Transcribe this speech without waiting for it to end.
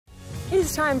It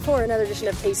is time for another edition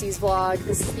of Casey's Vlog.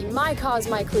 This is the My Cause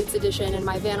My Cleats edition, and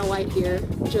my Vanna White here,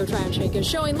 Joe Tryonchenko, is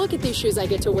showing, look at these shoes I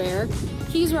get to wear.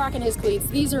 He's rocking his cleats,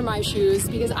 these are my shoes,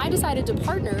 because I decided to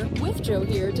partner with Joe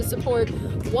here to support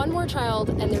One More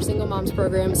Child and their Single Moms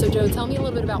program. So Joe, tell me a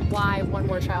little bit about why One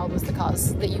More Child was the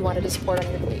cause that you wanted to support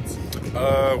on your cleats.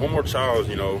 One More Child,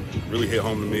 really hit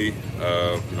home to me.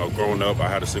 Growing up, I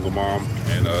had a single mom,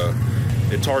 and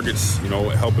it targets,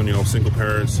 helping, single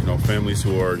parents, families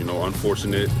who are,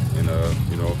 unfortunate and,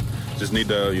 just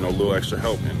need a little extra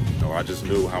help. And, I just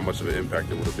knew how much of an impact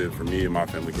it would have been for me and my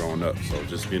family growing up. So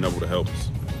just being able to help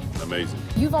is amazing.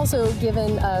 You've also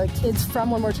given kids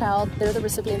from One More Child, they're the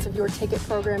recipients of your ticket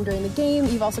program during the game.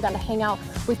 You've also gotten to hang out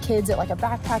with kids at like a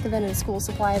backpack event and a school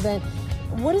supply event.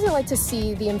 What is it like to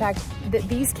see the impact that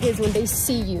these kids, when they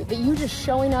see you, that you just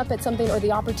showing up at something or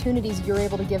the opportunities you're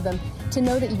able to give them, to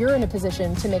know that you're in a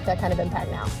position to make that kind of impact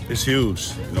now? It's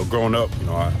huge. Growing up,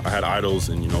 I had idols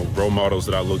and, role models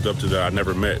that I looked up to that I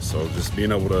never met. So just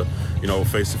being able to,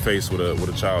 face to face with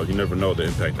a child, you never know the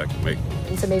impact that can make.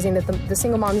 It's amazing that the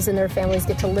single moms and their families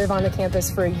get to live on the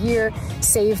campus for a year,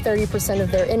 save 30%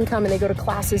 of their income, and they go to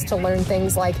classes to learn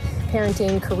things like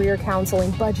parenting, career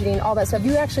counseling, budgeting, all that stuff.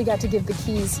 You actually got to give the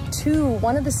keys to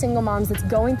one of the single moms that's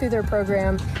going through their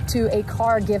program to a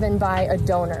car given by a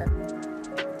donor.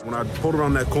 When I pulled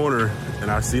around that corner and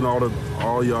I seen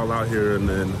all y'all out here, and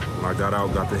then when I got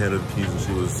out, got the hand of the keys, and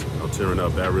she was tearing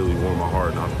up, that really warmed my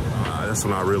heart. And that's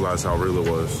when I realized how real it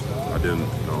was. I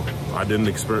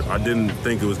didn't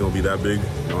think it was going to be that big,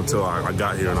 until I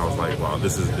got here, and I was like, wow,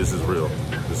 this is real.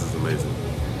 This is amazing.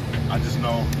 I just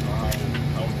know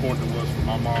how important it was for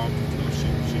my mom.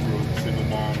 She grew up a single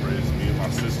mom, raised me and my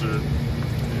sister,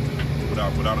 and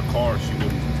without a car, she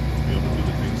wouldn't be able to do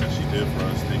the things that she did for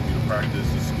us, take me to practice,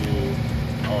 to school,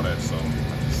 all that. So I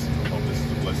just hope this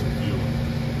is a blessing for you,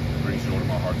 and it brings joy to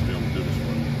my heart to be able to do this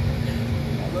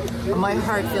for you. My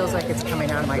heart feels like it's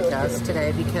coming out of my chest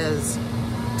today, because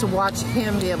to watch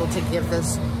him be able to give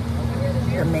this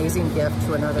amazing gift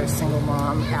to another single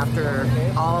mom after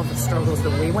all the struggles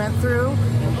that we went through,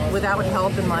 without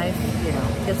help in life,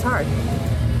 it's hard.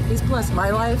 He's blessed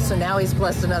my life, so now he's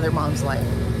blessed another mom's life.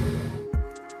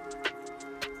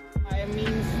 It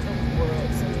means the world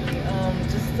to me.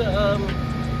 Just to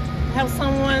have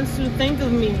someone to think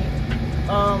of me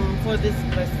for this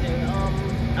blessing.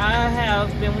 I have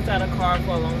been without a car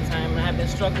for a long time, and I have been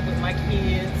struggling with my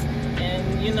kids,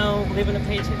 and living a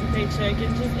paycheck to paycheck.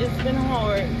 It's been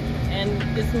hard, and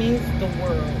this means the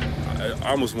world.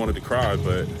 I almost wanted to cry,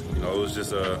 but it was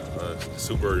just a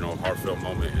super heartfelt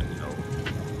moment, and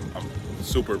I'm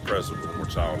super impressed with One More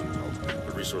Child,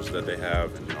 the resources that they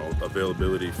have, and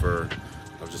availability for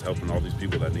just helping all these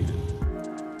people that need it.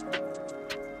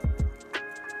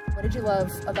 What did you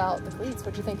love about the cleats?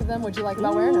 What did you think of them? What did you like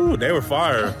about wearing them? They were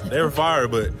fire. They were fire,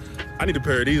 but I need a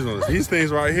pair of these ones. These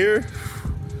things right here.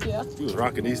 Yeah. He was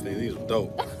rocking these things. These were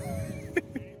dope.